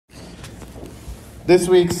This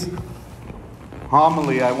week's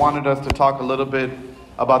homily, I wanted us to talk a little bit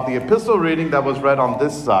about the epistle reading that was read on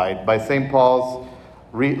this side by St. Paul's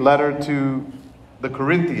letter to the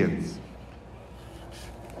Corinthians.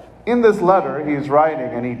 In this letter, he's writing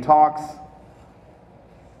and he talks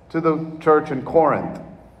to the church in Corinth.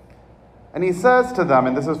 And he says to them,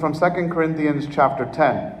 and this is from 2 Corinthians chapter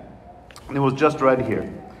 10, and it was just read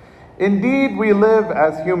here. Indeed, we live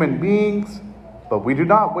as human beings, but we do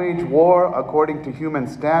not wage war according to human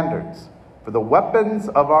standards. For the weapons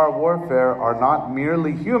of our warfare are not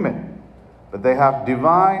merely human, but they have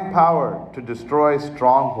divine power to destroy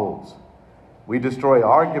strongholds. We destroy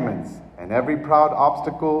arguments and every proud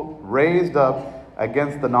obstacle raised up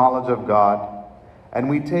against the knowledge of God, and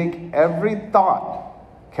we take every thought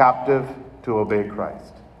captive to obey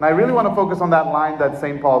Christ. And I really want to focus on that line that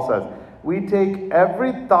St. Paul says. We take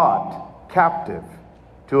every thought captive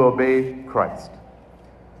to obey Christ.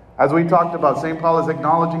 As we talked about, St. Paul is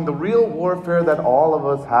acknowledging the real warfare that all of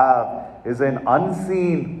us have is an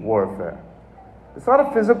unseen warfare. It's not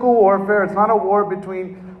a physical warfare. It's not a war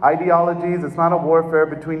between ideologies. It's not a warfare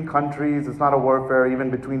between countries. It's not a warfare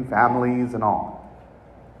even between families and all.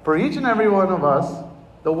 For each and every one of us,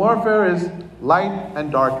 the warfare is light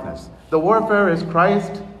and darkness. The warfare is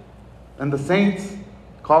Christ and the saints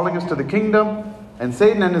calling us to the kingdom, and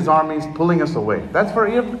Satan and his armies pulling us away. That's for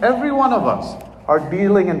every one of us are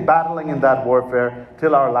dealing and battling in that warfare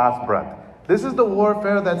till our last breath. This is the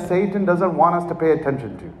warfare that Satan doesn't want us to pay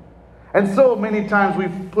attention to. And so many times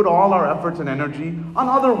we've put all our efforts and energy on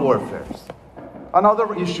other warfares, on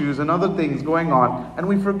other issues and other things going on, and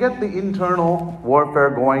we forget the internal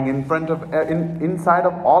warfare going inside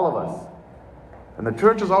of all of us. And the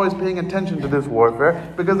church is always paying attention to this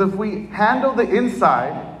warfare, because if we handle the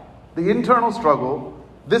inside, the internal struggle,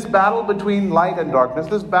 this battle between light and darkness,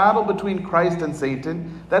 this battle between Christ and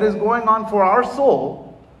Satan that is going on for our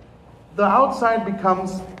soul, the outside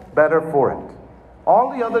becomes better for it.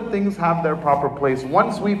 All the other things have their proper place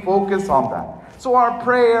once we focus on that. So our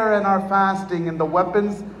prayer and our fasting and the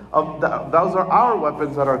weapons those are our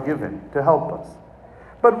weapons that are given to help us.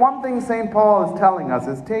 But one thing St. Paul is telling us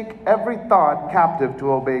is take every thought captive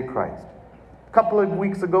to obey Christ. A couple of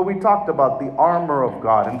weeks ago, we talked about the armor of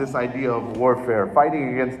God and this idea of warfare,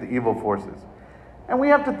 fighting against the evil forces. And we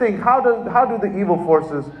have to think, how do the evil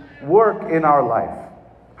forces work in our life?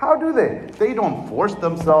 How do they? They don't force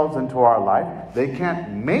themselves into our life. They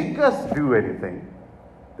can't make us do anything.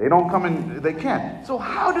 They don't come in, they can't. So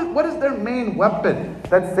what is their main weapon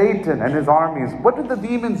that Satan and his armies, what do the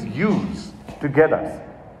demons use to get us?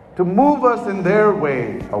 To move us in their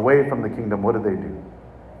way away from the kingdom, what do?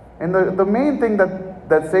 And the main thing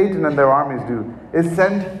that Satan and their armies do is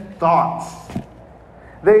send thoughts.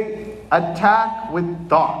 They attack with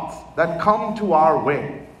thoughts that come to our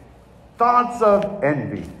way. Thoughts of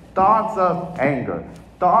envy, thoughts of anger,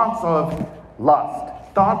 thoughts of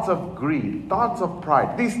lust, thoughts of greed, thoughts of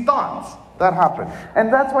pride. These thoughts that happen.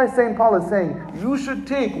 And that's why St. Paul is saying,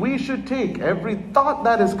 we should take every thought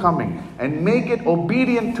that is coming and make it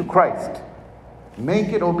obedient to Christ. Make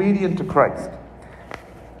it obedient to Christ.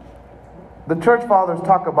 The church fathers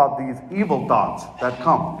talk about these evil thoughts that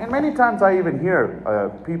come. And many times I even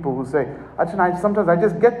hear people who say, sometimes I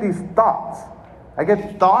just get these thoughts. I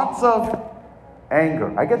get thoughts of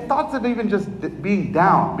anger. I get thoughts of even just being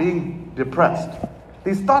down, being depressed.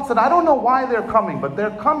 These thoughts that I don't know why they're coming, but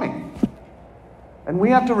they're coming. And we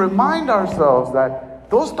have to remind ourselves that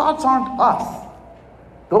those thoughts aren't us.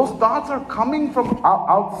 Those thoughts are coming from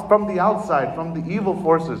the outside, from the evil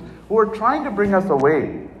forces who are trying to bring us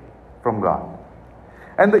away from God.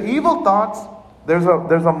 And the evil thoughts, there's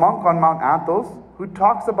a monk on Mount Athos who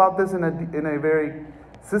talks about this in a very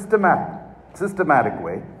systematic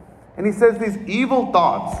way. And he says these evil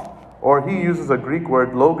thoughts, or he uses a Greek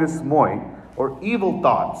word, logos moi, or evil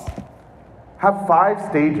thoughts, have 5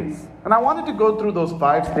 stages. And I wanted to go through those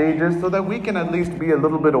 5 stages so that we can at least be a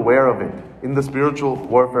little bit aware of it in the spiritual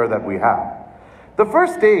warfare that we have. The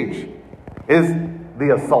first stage is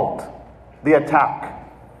the assault, the attack.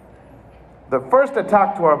 The first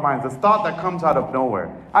attack to our minds, this thought that comes out of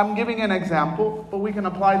nowhere. I'm giving an example, but we can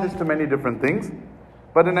apply this to many different things.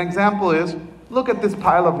 But an example is, look at this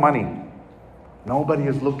pile of money. Nobody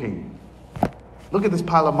is looking. Look at this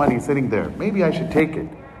pile of money sitting there. Maybe I should take it.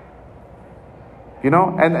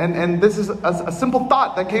 And this is a simple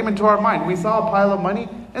thought that came into our mind. We saw a pile of money,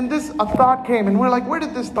 and a thought came, and we're like, where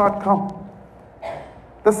did this thought come?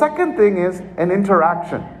 The second thing is an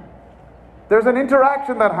interaction. There's an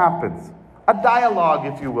interaction that happens. A dialogue,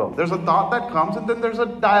 if you will. There's a thought that comes, and then there's a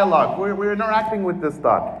dialogue. We're interacting with this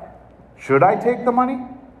thought. Should I take the money?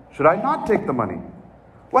 Should I not take the money?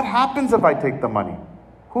 What happens if I take the money?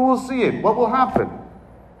 Who will see it? What will happen?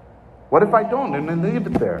 What if I don't and then leave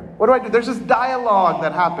it there? What do I do? There's this dialogue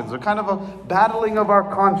that happens, a kind of a battling of our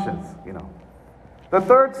conscience, The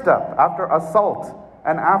third step, after assault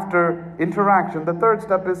and after interaction, the third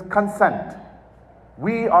step is consent.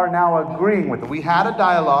 We are now agreeing with it. We had a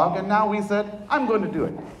dialogue and now we said, I'm going to do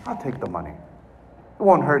it. I'll take the money. It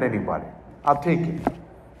won't hurt anybody. I'll take it.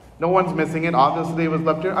 No one's missing it. Obviously it was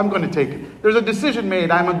left here. I'm going to take it. There's a decision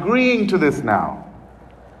made. I'm agreeing to this now.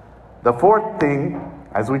 The fourth thing,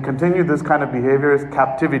 as we continue this kind of behavior, is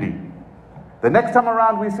captivity. The next time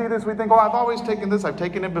around we see this, we think, I've always taken this. I've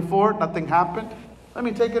taken it before. Nothing happened. Let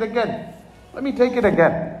me take it again. Let me take it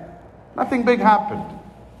again. Nothing big happened.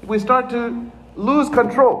 We start to lose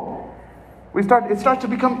control. It starts to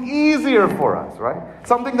become easier for us, right?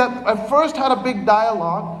 Something that at first had a big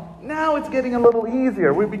dialogue, now it's getting a little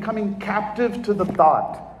easier. We're becoming captive to the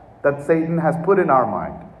thought that Satan has put in our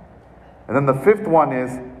mind. And then the fifth one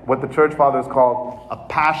is what the church fathers call a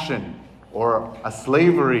passion, or a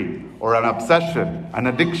slavery, or an obsession, an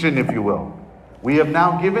addiction, if you will. We have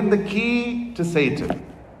now given the key to Satan,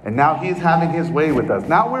 and now he's having his way with us.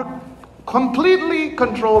 Now we're completely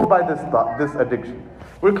controlled by this thought, this addiction.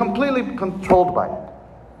 We're completely controlled by it.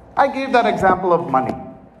 I gave that example of money,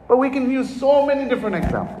 but we can use so many different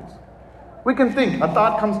examples. We can think, a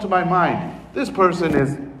thought comes to my mind, this person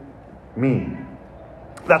is mean.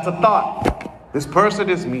 That's a thought. This person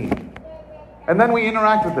is mean. And then we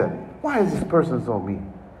interact with it. Why is this person so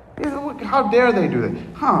mean? How dare they do that?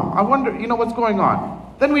 I wonder, what's going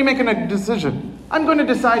on? Then we make a decision. I'm going to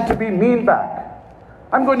decide to be mean back.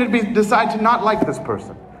 I'm going to decide to not like this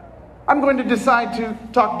person. I'm going to decide to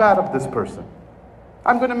talk bad of this person.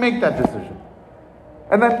 I'm going to make that decision.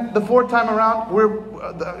 And then the fourth time around,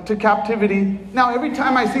 we're to captivity. Now every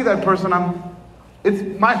time I see that person,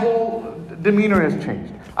 my whole demeanor has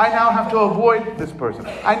changed. I now have to avoid this person.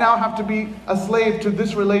 I now have to be a slave to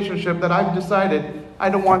this relationship that I've decided I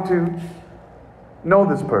don't want to know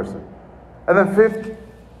this person. And then fifth,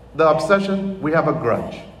 the obsession, we have a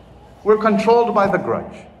grudge. We're controlled by the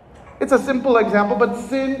grudge. It's a simple example, but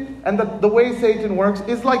sin and the way Satan works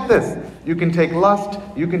is like this. You can take lust,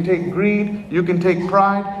 you can take greed, you can take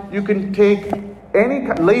pride, you can take any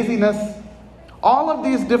laziness, all of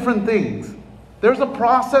these different things. There's a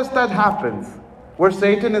process that happens where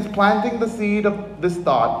Satan is planting the seed of this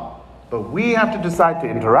thought, but we have to decide to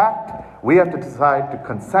interact, we have to decide to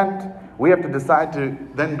consent, we have to decide to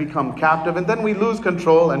then become captive, and then we lose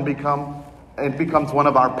control and it becomes one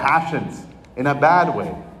of our passions in a bad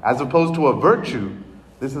way. As opposed to a virtue,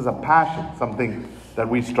 this is a passion, something that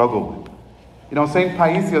we struggle with. St.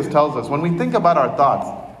 Paisius tells us, when we think about our thoughts,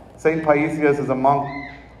 St. Paisius is a monk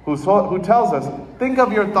who tells us, think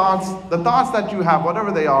of your thoughts, the thoughts that you have,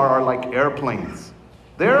 whatever they are like airplanes.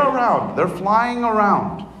 They're around, they're flying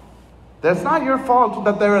around. That's not your fault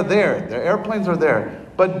that they're there. The airplanes are there.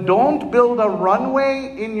 But don't build a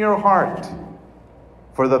runway in your heart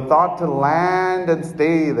for the thought to land and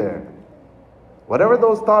stay there. Whatever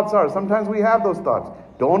those thoughts are, sometimes we have those thoughts.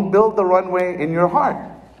 Don't build the runway in your heart.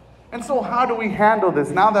 And so how do we handle this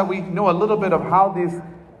now that we know a little bit of how these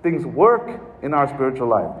things work in our spiritual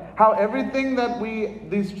life? How everything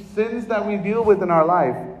these sins that we deal with in our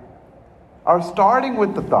life are starting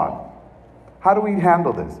with the thought. How do we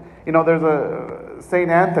handle this? There's a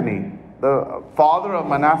Saint Anthony, the father of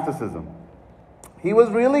monasticism. He was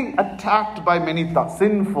really attacked by many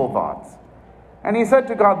sinful thoughts. And he said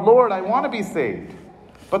to God, Lord, I want to be saved,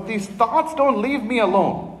 but these thoughts don't leave me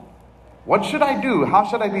alone. What should I do? How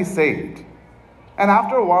should I be saved? And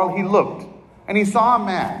after a while he looked and he saw a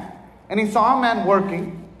man. And he saw a man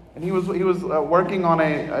working, and he was working on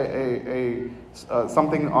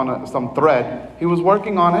some thread. He was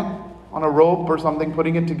working on it, on a rope or something,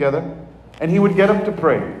 putting it together. And he would get up to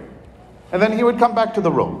pray. And then he would come back to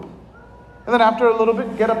the rope. And then after a little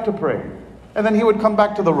bit, get up to pray. And then he would come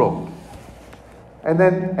back to the rope. And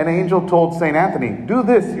then an angel told St. Anthony, do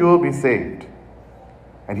this, you will be saved.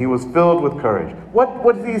 And he was filled with courage. What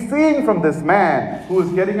was he seeing from this man who was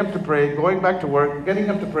getting up to pray, going back to work, getting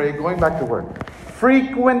up to pray, going back to work?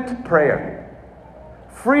 Frequent prayer.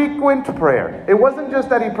 Frequent prayer. It wasn't just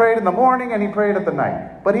that he prayed in the morning and he prayed at the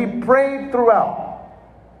night, but he prayed throughout.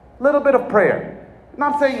 Little bit of prayer. I'm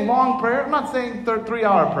not saying long prayer, I'm not saying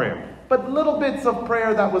 3-hour prayer, but little bits of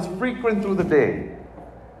prayer that was frequent through the day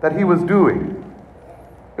that he was doing.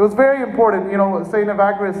 It was very important. St.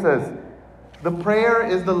 Evagrius says, the prayer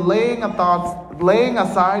is the laying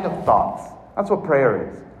aside of thoughts. That's what prayer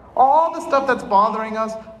is. All the stuff that's bothering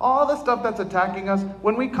us, all the stuff that's attacking us,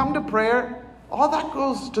 when we come to prayer, all that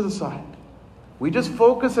goes to the side. We just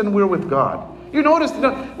focus and we're with God. You notice,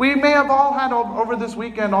 we may have all had over this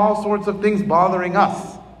weekend all sorts of things bothering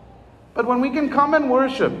us. But when we can come and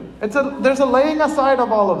worship, there's a laying aside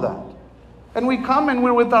of all of that. And we come and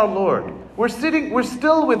we're with our Lord. We're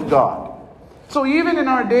still with God. So even in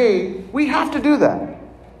our day, we have to do that.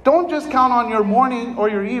 Don't just count on your morning or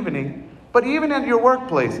your evening, but even at your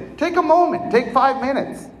workplace. Take a moment, take 5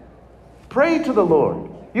 minutes. Pray to the Lord.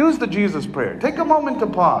 Use the Jesus prayer. Take a moment to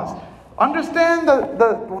pause. Understand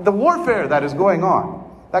the warfare that is going on.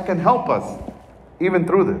 That can help us even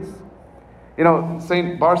through this.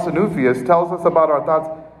 St. Barsanuphius tells us about our thoughts.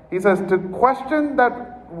 He says, to the question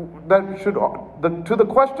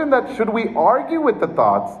that should we argue with the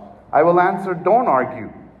thoughts, I will answer, don't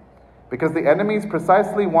argue. Because the enemies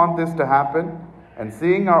precisely want this to happen, and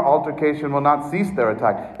seeing our altercation will not cease their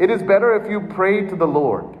attack. It is better if you pray to the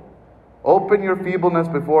Lord. Open your feebleness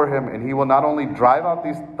before Him, and He will not only drive out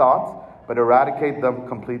these thoughts, but eradicate them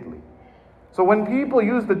completely. So when people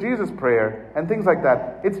use the Jesus prayer and things like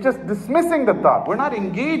that, it's just dismissing the thought. We're not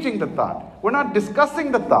engaging the thought. We're not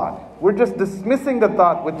discussing the thought. We're just dismissing the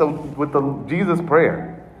thought with the Jesus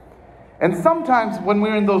prayer. And sometimes when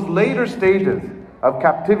we're in those later stages of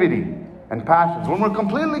captivity and passions, when we're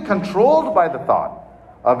completely controlled by the thought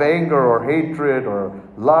of anger or hatred or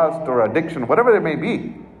lust or addiction, whatever it may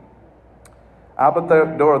be, Abbot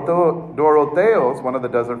Dorotheos, one of the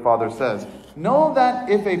Desert Fathers, says, know that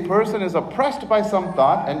if a person is oppressed by some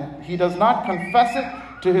thought and he does not confess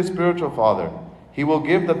it to his spiritual father, he will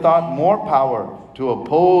give the thought more power to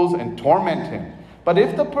oppose and torment him. But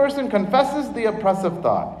if the person confesses the oppressive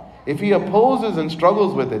thought, if he opposes and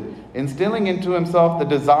struggles with it, instilling into himself the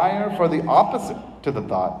desire for the opposite to the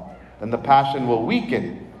thought, then the passion will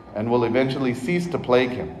weaken and will eventually cease to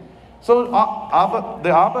plague him. So the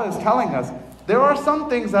Abba is telling us, there are some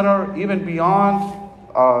things that are even beyond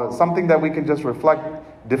something that we can just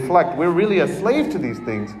deflect. We're really a slave to these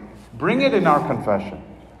things. Bring it in our confession.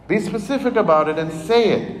 Be specific about it and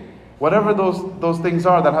say it. Whatever those things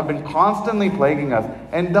are that have been constantly plaguing us.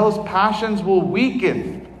 And those passions will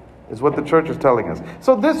weaken, is what the church is telling us.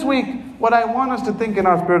 So this week, what I want us to think in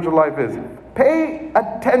our spiritual life is, pay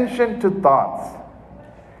attention to thoughts.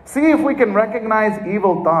 See if we can recognize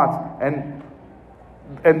evil thoughts and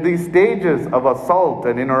these stages of assault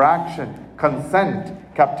and interaction, consent,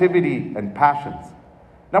 captivity, and passions.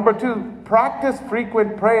 Number 2, practice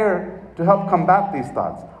frequent prayer to help combat these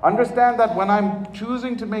thoughts. Understand that when I'm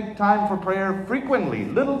choosing to make time for prayer frequently,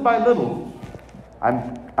 little by little,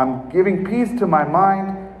 I'm giving peace to my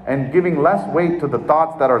mind and giving less weight to the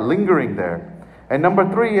thoughts that are lingering there. And number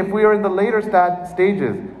 3, if we are in the later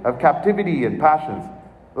stages of captivity and passions,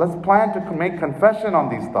 let's plan to make confession on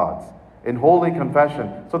these thoughts in holy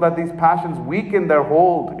confession, so that these passions weaken their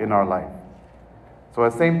hold in our life. So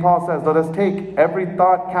as St. Paul says, let us take every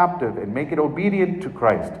thought captive and make it obedient to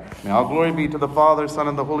Christ. May all glory be to the Father, Son,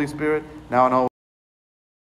 and the Holy Spirit, now and always.